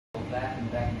back in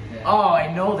the back of your head. Oh,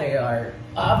 I know they are.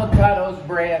 Avocados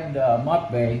brand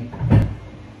mukbang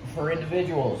for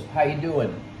individuals. How you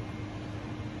doing?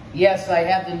 Yes, I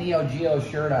have the Neo Geo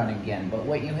shirt on again, but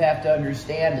what you have to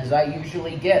understand is I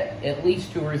usually get at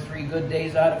least 2 or 3 good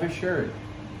days out of a shirt.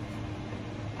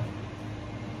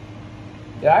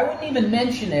 Yeah, I wouldn't even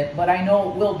mention it, but I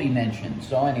know it will be mentioned,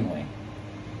 so anyway.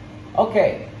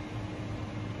 Okay.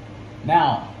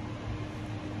 Now,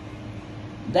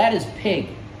 that is pig.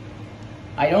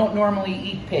 I don't normally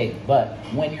eat pig, but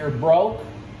when you're broke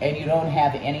and you don't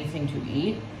have anything to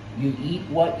eat, you eat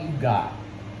what you got.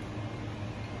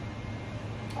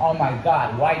 Oh my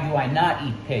God, why do I not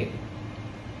eat pig?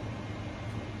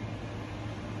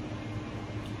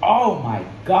 Oh my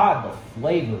God, the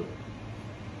flavor.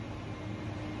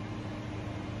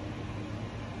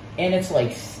 And it's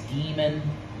like steaming.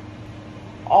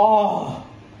 Oh.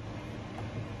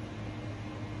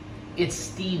 It's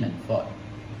steaming, fuck.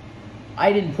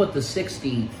 I didn't put the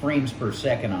 60 frames per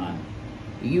second on.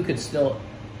 You could still,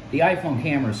 the iPhone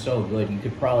camera is so good, you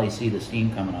could probably see the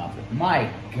steam coming off it. My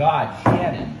God,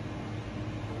 Shannon.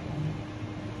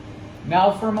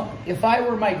 Now, if I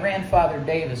were my grandfather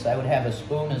Davis, I would have a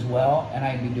spoon as well, and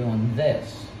I'd be doing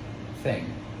this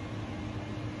thing.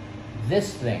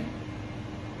 This thing.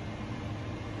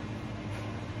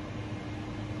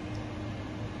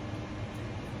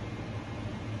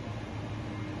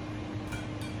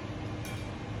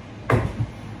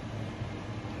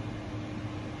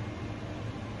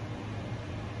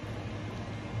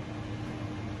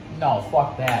 No,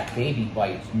 fuck that. Baby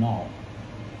bites, no.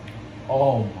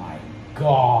 Oh my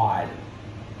God.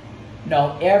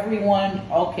 No, everyone,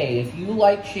 okay, if you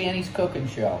like Shanny's cooking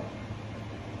show,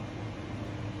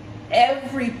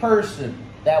 every person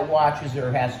that watches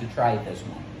her has to try this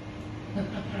one.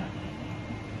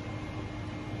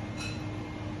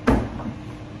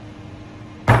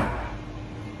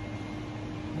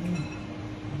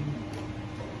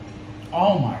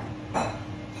 Oh my.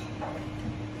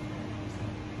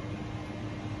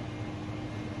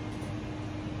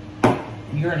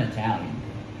 You're an Italian.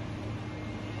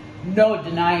 No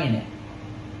denying it.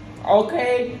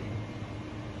 Okay?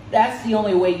 That's the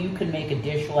only way you can make a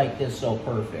dish like this so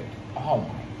perfect. Oh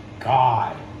my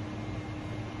God.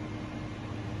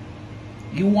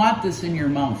 You want this in your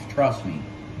mouth, trust me.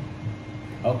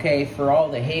 Okay? For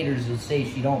all the haters that say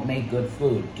she don't make good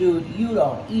food. Dude, you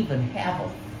don't even have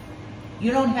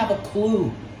a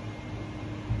clue.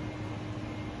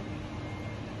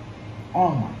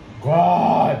 Oh my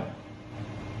God.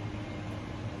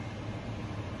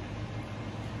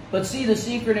 But see, the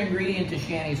secret ingredient to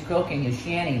Shanny's cooking is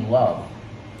Shanny love.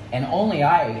 And only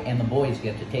I and the boys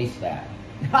get to taste that.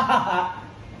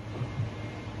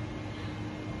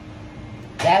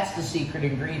 That's the secret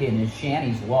ingredient, is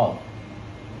Shanny's love.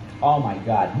 Oh my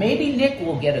God. Maybe Nick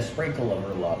will get a sprinkle of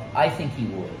her love. I think he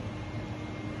would.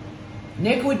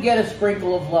 Nick would get a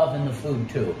sprinkle of love in the food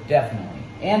too, definitely.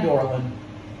 And Orlin.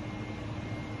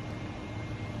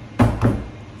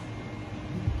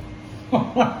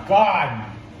 Oh my God.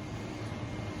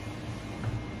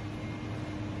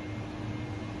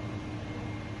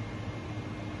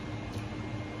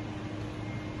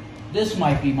 This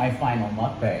might be my final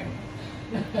mukbang.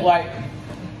 Like,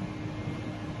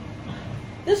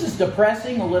 this is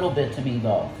depressing a little bit to me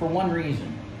though, for one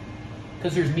reason.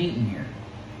 Because there's meat in here.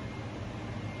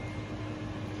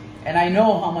 And I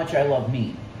know how much I love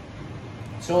meat.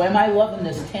 So am I loving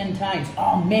this 10 times?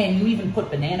 Oh man, you even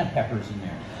put banana peppers in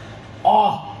there.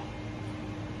 Oh.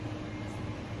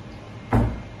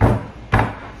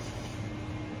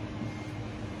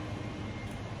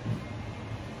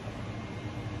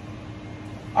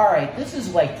 All right, this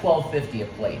is like $12.50 a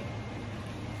plate.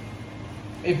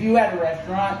 If you had a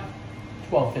restaurant,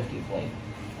 $12.50 a plate.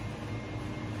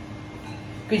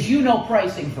 Because you know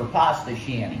pricing for pasta,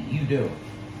 Shanny. You do.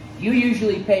 You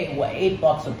usually pay, what,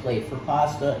 $8 a plate for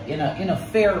pasta in a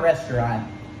fair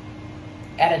restaurant,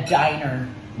 at a diner,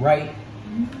 right?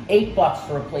 $8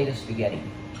 for a plate of spaghetti.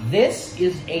 This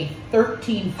is a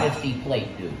 $13.50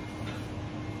 plate, dude.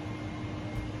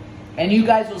 And you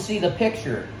guys will see the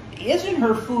picture. Isn't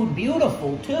her food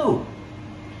beautiful, too?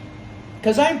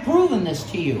 Because I'm proving this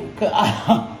to you.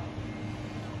 I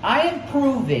am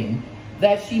proving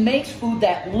that she makes food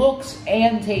that looks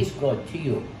and tastes good to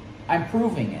you. I'm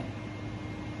proving it.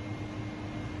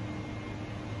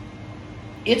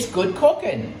 It's good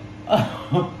cooking.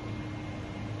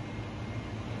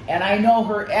 And I know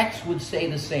her ex would say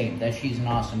the same, that she's an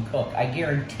awesome cook. I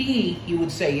guarantee he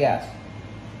would say yes.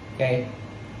 Okay?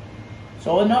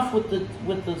 So enough with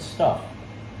the stuff.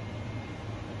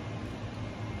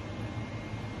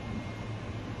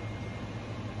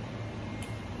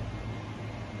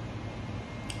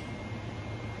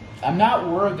 I'm not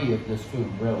worthy of this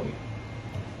food, really.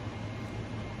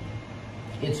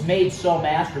 It's made so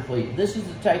masterfully. This is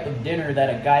the type of dinner that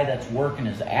a guy that's working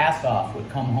his ass off would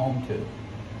come home to.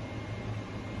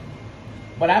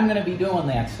 But I'm going to be doing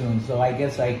that soon, so I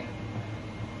guess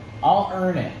I'll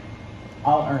earn it.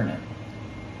 I'll earn it.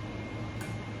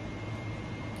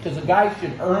 Because a guy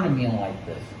should earn a meal like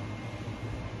this.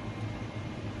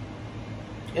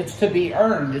 It's to be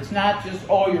earned. It's not just,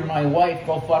 oh, you're my wife,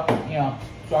 go fuck, you know,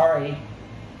 sorry.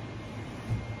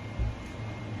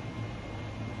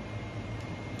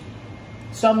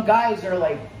 Some guys are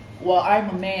like, well, I'm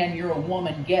a man, you're a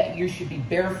woman, you should be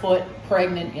barefoot,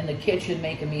 pregnant, in the kitchen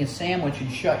making me a sandwich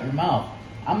and shut your mouth.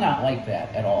 I'm not like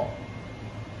that at all.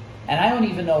 And I don't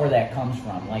even know where that comes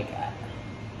from. Like,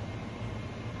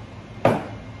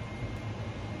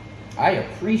 I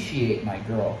appreciate my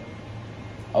girl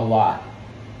a lot.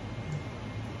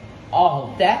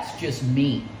 Oh, that's just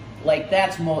meat. Like,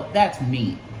 that's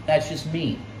meat. That's just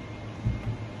meat.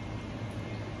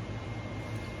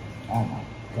 Oh my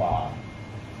God.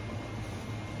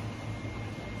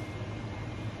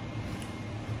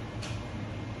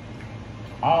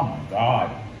 Oh my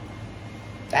God.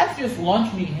 That's just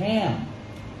lunch meat ham.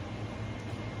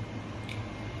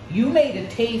 You made it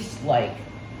taste like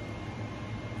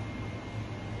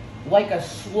a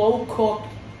slow cooked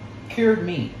cured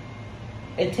meat.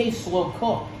 It tastes slow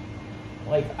cooked.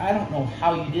 Like, I don't know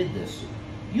how you did this.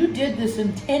 You did this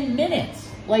in 10 minutes.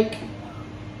 Like,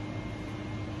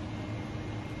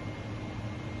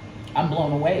 I'm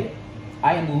blown away.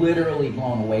 I am literally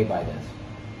blown away by this.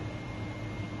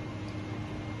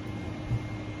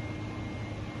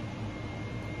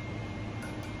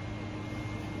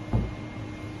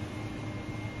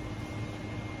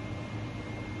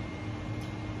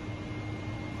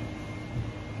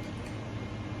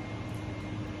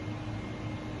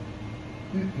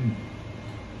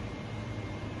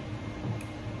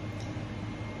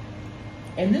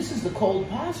 And this is the cold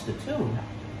pasta too.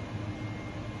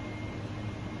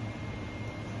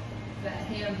 That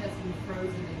ham has been frozen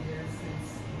in there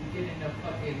since the beginning of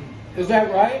fucking... Is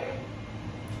that right?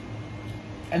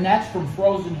 And that's from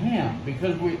frozen ham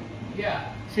because we...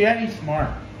 Yeah. Shanny's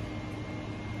smart.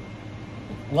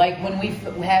 Like when we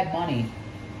had money,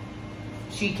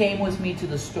 she came with me to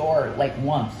the store like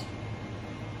once.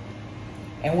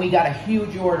 And we got a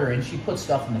huge order and she put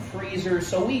stuff in the freezer.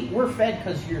 So we're fed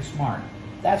because you're smart.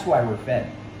 That's why we're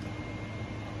fed.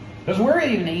 Because we're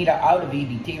even out of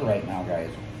EBT right now, guys.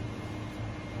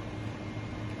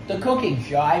 The cooking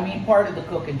show, I mean, part of the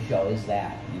cooking show is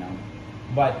that, you know.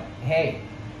 But, hey,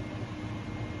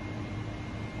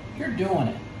 you're doing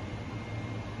it.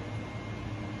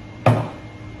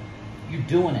 You're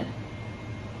doing it.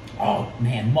 Oh,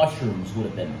 man, mushrooms would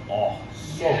have been, oh,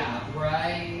 so. Yeah,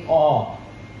 right? Oh.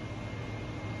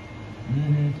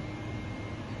 Mm-hmm.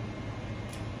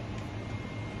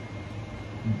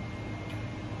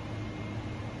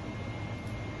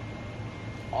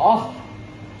 Oh.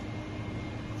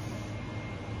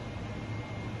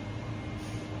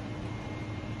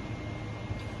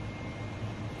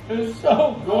 It's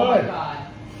so good. Oh my God.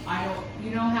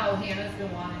 You know how Hannah's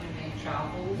been wanting to make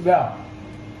chaffles? Yeah.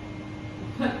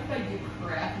 What if I do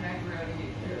Kraft macaroni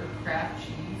or Kraft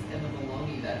cheese and the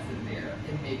bologna that's in there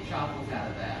and make chaffles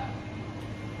out of that?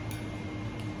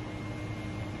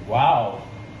 Wow.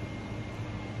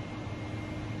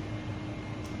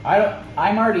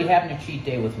 I'm already having a cheat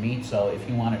day with meat, so if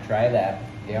you want to try that,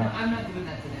 yeah. No, I'm not doing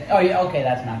that today. Oh yeah, okay,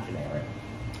 that's not today, right?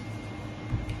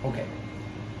 Okay.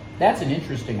 That's an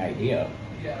interesting idea.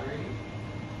 Yeah, right.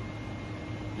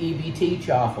 EBT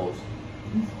chaffles.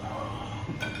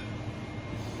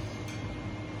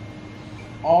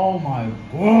 Oh my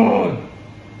God.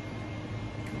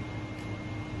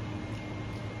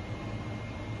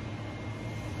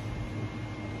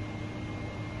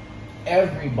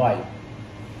 Every bite.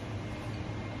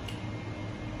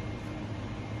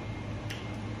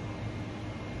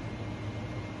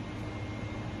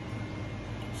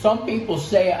 Some people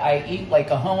say I eat like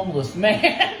a homeless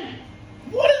man.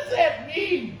 What does that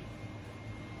mean?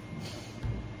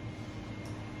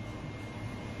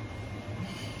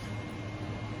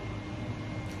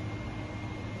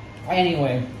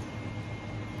 Anyway.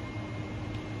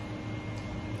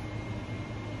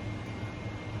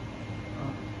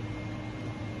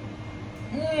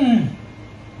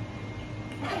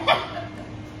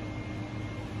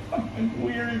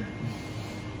 Weird.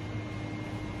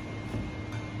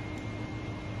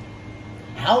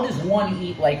 How does one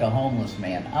eat like a homeless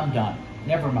man? I'm done.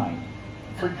 Never mind.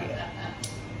 Forget.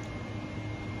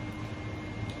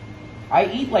 I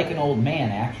eat like an old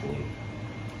man, actually.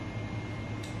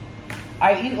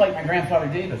 I eat like my grandfather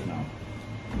Davis now.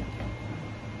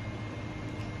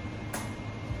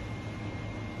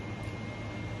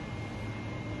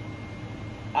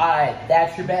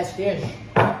 That's your best dish.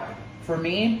 For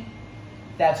me,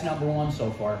 that's #1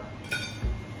 so far.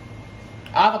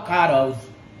 Avocados